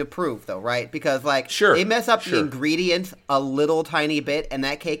impossible thing to prove, though, right? Because, like, they mess up the ingredients a little tiny bit, and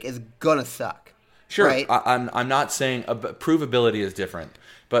that cake is gonna suck. Sure, right? I'm not saying provability is different,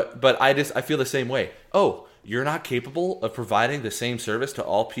 but I feel the same way. Oh, you're not capable of providing the same service to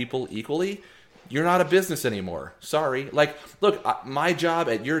all people equally? You're not a business anymore. Sorry. Like, look, my job,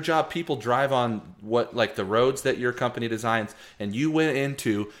 at your job, people drive on the roads that your company designs, and you went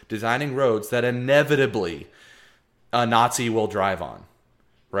into designing roads that inevitably a Nazi will drive on,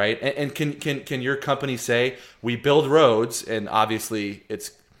 right? And can your company say, we build roads, and obviously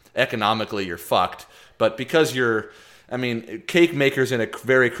it's economically you're fucked, but because cake makers in a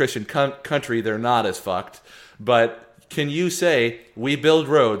very Christian country, they're not as fucked, but can you say, we build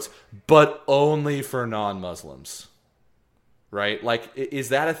roads, but only for non-Muslims, right? Like, is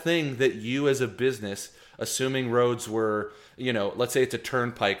that a thing that you as a business, assuming roads were, let's say it's a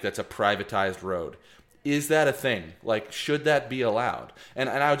turnpike that's a privatized road, is that a thing? Like, should that be allowed? And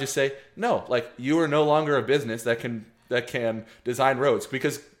I would just say, no, like, you are no longer a business that can design roads,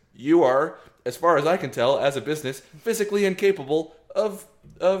 because you are, as far as I can tell, as a business, physically incapable of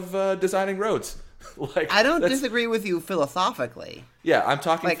designing roads. Like, I don't disagree with you philosophically. Yeah, I'm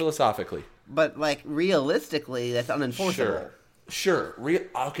talking philosophically. But, like, realistically, that's unenforceable. Sure.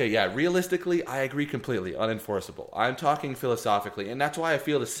 Okay, yeah. Realistically, I agree completely. Unenforceable. I'm talking philosophically, and that's why I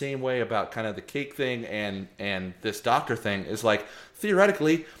feel the same way about kind of the cake thing and this doctor thing. Is like,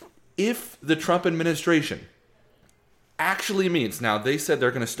 theoretically, if the Trump administration actually means, now they said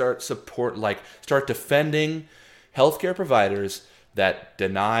they're going to start defending healthcare providers that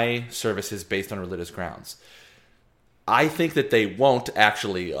deny services based on religious grounds. I think that they won't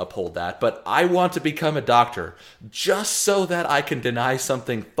actually uphold that, but I want to become a doctor just so that I can deny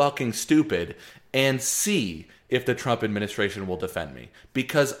something fucking stupid and see if the Trump administration will defend me.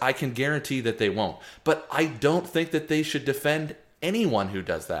 Because I can guarantee that they won't. But I don't think that they should defend anyone who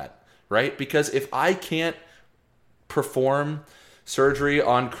does that, right? Because if I can't perform surgery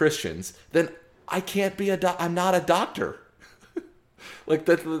on Christians, then I can't be I'm not a doctor. Like,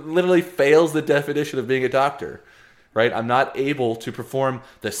 that literally fails the definition of being a doctor. Right? I'm not able to perform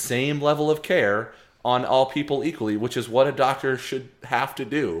the same level of care on all people equally, which is what a doctor should have to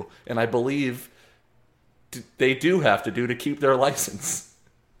do. And I believe they do have to do to keep their license.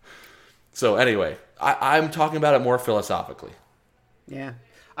 So anyway, I'm talking about it more philosophically. Yeah.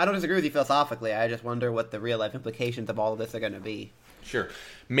 I don't disagree with you philosophically. I just wonder what the real life implications of all of this are going to be. Sure.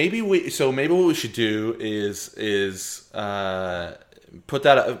 Maybe what we should do is post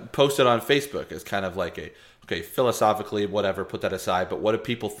it on Facebook as kind of like okay, philosophically, whatever, put that aside, but what do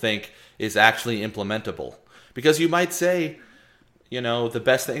people think is actually implementable? Because you might say, the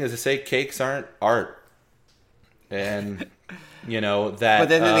best thing is to say cakes aren't art. And, that... But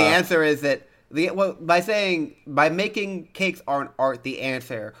then the answer is that, by making cakes aren't art the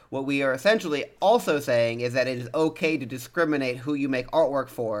answer, what we are essentially also saying is that it is okay to discriminate who you make artwork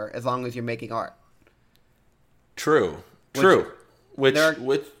for as long as you're making art. True. Which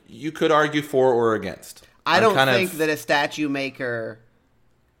you could argue for or against. I don't think that a statue maker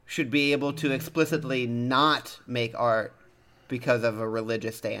should be able to explicitly not make art because of a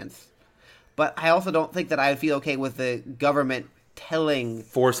religious stance. But I also don't think that I would feel okay with the government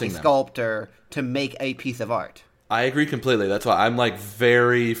forcing a sculptor to make a piece of art. I agree completely. That's why I'm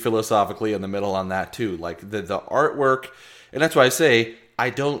very philosophically in the middle on that too. Like the artwork, and that's why I say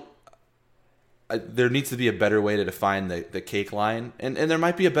there needs to be a better way to define the cake line. And there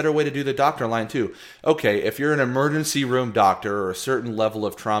might be a better way to do the doctor line too. Okay, if you're an emergency room doctor or a certain level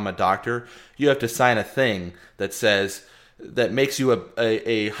of trauma doctor, you have to sign a thing that makes you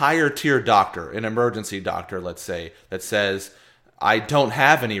a higher tier doctor, an emergency doctor, let's say, that says, I don't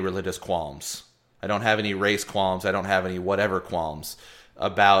have any religious qualms. I don't have any race qualms. I don't have any whatever qualms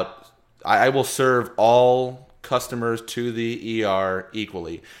about, I will serve all customers to the ER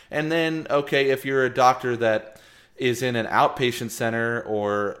equally. And then, okay, if you're a doctor that is in an outpatient center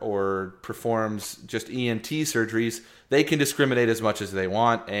or performs just ENT surgeries, they can discriminate as much as they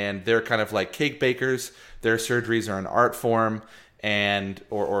want, and they're kind of like cake bakers. Their surgeries are an art form,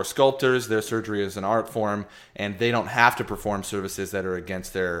 or sculptors, their surgery is an art form, and they don't have to perform services that are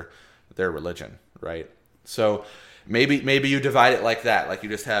against their religion, right? So maybe you divide it like that, like you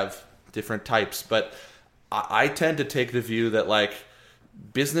just have different types, but I tend to take the view that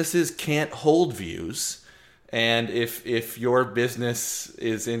businesses can't hold views, and if your business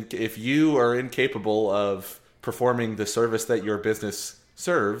if you are incapable of performing the service that your business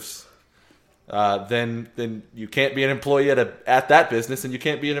serves, then you can't be an employee at that business, and you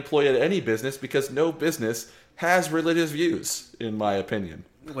can't be an employee at any business because no business has religious views, in my opinion.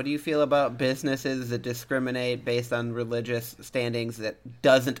 What do you feel about businesses that discriminate based on religious standings that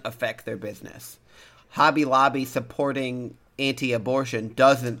doesn't affect their business? Hobby Lobby supporting anti-abortion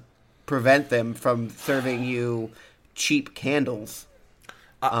doesn't prevent them from serving you cheap candles.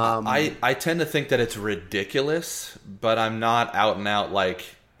 I tend to think that it's ridiculous, but I'm not out and out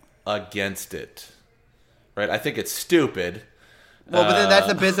against it. Right? I think it's stupid. Well, but then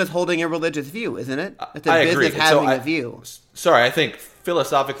that's a business holding a religious view, isn't it? It's a business agree. having a view. Sorry, I think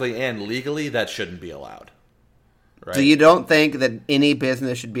philosophically and legally that shouldn't be allowed. Right? So you don't think that any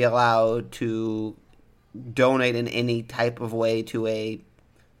business should be allowed to donate in any type of way to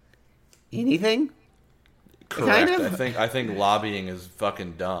anything? Correct. Kind of? I think lobbying is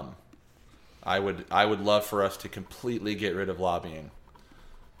fucking dumb. I would love for us to completely get rid of lobbying.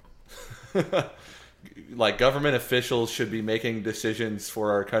 Government officials should be making decisions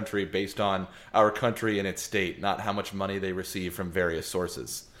for our country based on our country and its state, not how much money they receive from various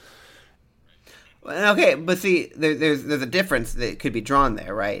sources. Okay, but see, there's a difference that could be drawn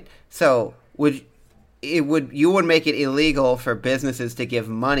there, right? So you would make it illegal for businesses to give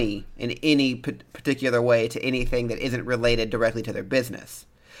money in any particular way to anything that isn't related directly to their business.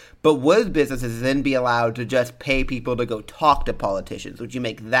 But would businesses then be allowed to just pay people to go talk to politicians? Would you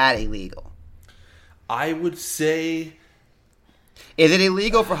make that illegal? I would say Is it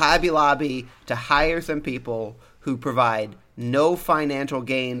illegal for Hobby Lobby to hire some people who provide no financial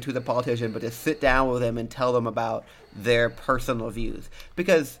gain to the politician, but to sit down with them and tell them about their personal views?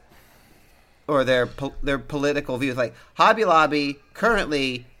 Because, or their political views. Like, Hobby Lobby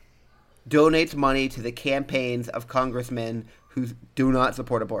currently donates money to the campaigns of congressmen who do not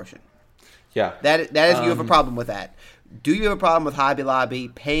support abortion. Yeah. That is, you have a problem with that. Do you have a problem with Hobby Lobby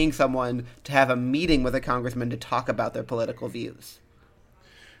paying someone to have a meeting with a congressman to talk about their political views?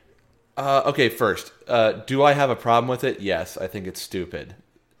 Okay, first, do I have a problem with it? Yes, I think it's stupid.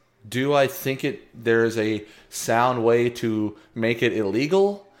 Do I think there's a sound way to make it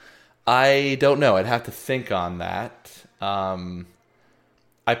illegal? I don't know. I'd have to think on that.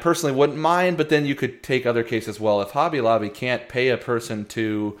 I personally wouldn't mind, but then you could take other cases. Well, if Hobby Lobby can't pay a person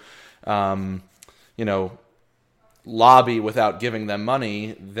to, lobby without giving them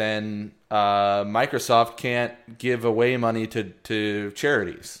money, then Microsoft can't give away money to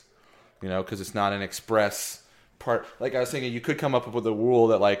charities, because it's not an express part. Like I was thinking, you could come up with a rule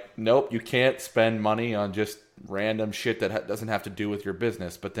that, like, nope, you can't spend money on just random shit that doesn't have to do with your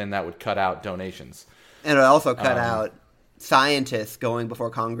business, but then that would cut out donations. And it would also cut out scientists going before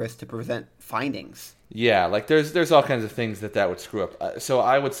Congress to present findings. Yeah, like there's all kinds of things that would screw up. So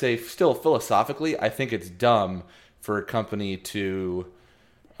I would say, still philosophically, I think it's dumb for a company to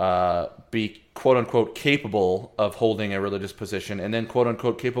be quote unquote capable of holding a religious position, and then quote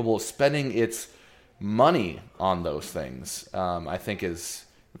unquote capable of spending its money on those things. I think is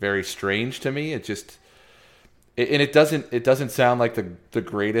very strange to me. It doesn't sound like the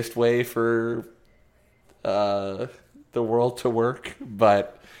greatest way for the world to work,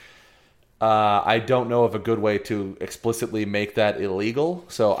 but I don't know of a good way to explicitly make that illegal.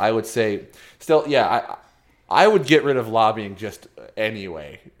 So I would say, still, yeah, I would get rid of lobbying just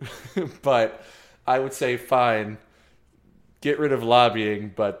anyway. But I would say, fine, get rid of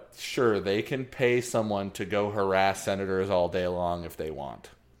lobbying, but sure, they can pay someone to go harass senators all day long if they want.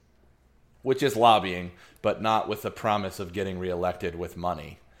 Which is lobbying, but not with the promise of getting reelected with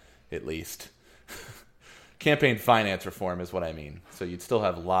money, at least. Campaign finance reform is what I mean. So you'd still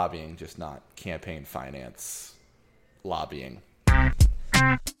have lobbying, just not campaign finance lobbying.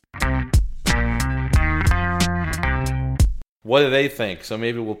 What do they think? So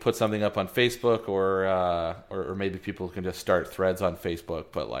maybe we'll put something up on Facebook, or maybe people can just start threads on Facebook.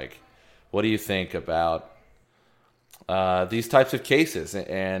 But, like, what do you think about these types of cases?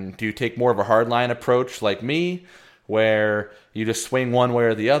 And do you take more of a hardline approach like me, where you just swing one way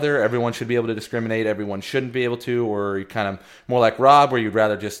or the other? Everyone should be able to discriminate, everyone shouldn't be able to? Or you kind of more like Rob, where you'd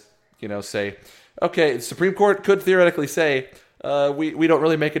rather just, say, okay, the Supreme Court could theoretically say, we don't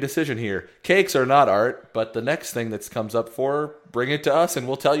really make a decision here. Cakes are not art, but the next thing that comes up bring it to us and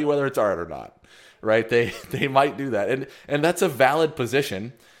we'll tell you whether it's art or not. Right? They might do that. And that's a valid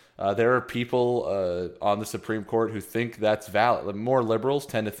position. There are people on the Supreme Court who think that's valid. More liberals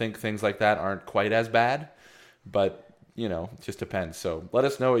tend to think things like that aren't quite as bad. But, it just depends. So let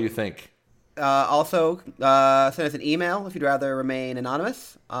us know what you think. Also, send us an email if you'd rather remain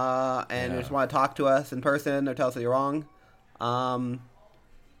anonymous. And just want to talk to us in person or tell us that you're wrong.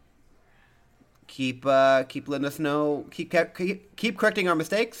 Keep letting us know. Keep correcting our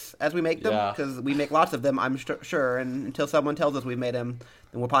mistakes as we make them, because we make lots of them, I'm sure. And until someone tells us we've made them,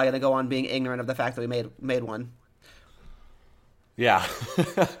 then we're probably going to go on being ignorant of the fact that we made one. Yeah.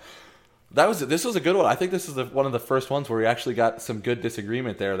 This was a good one. I think this is one of the first ones where we actually got some good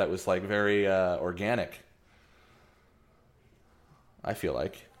disagreement there that was, like, very organic. I feel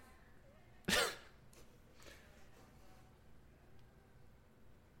like.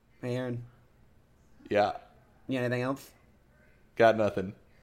 Hey, Aaron. Yeah. You got anything else? Got nothing.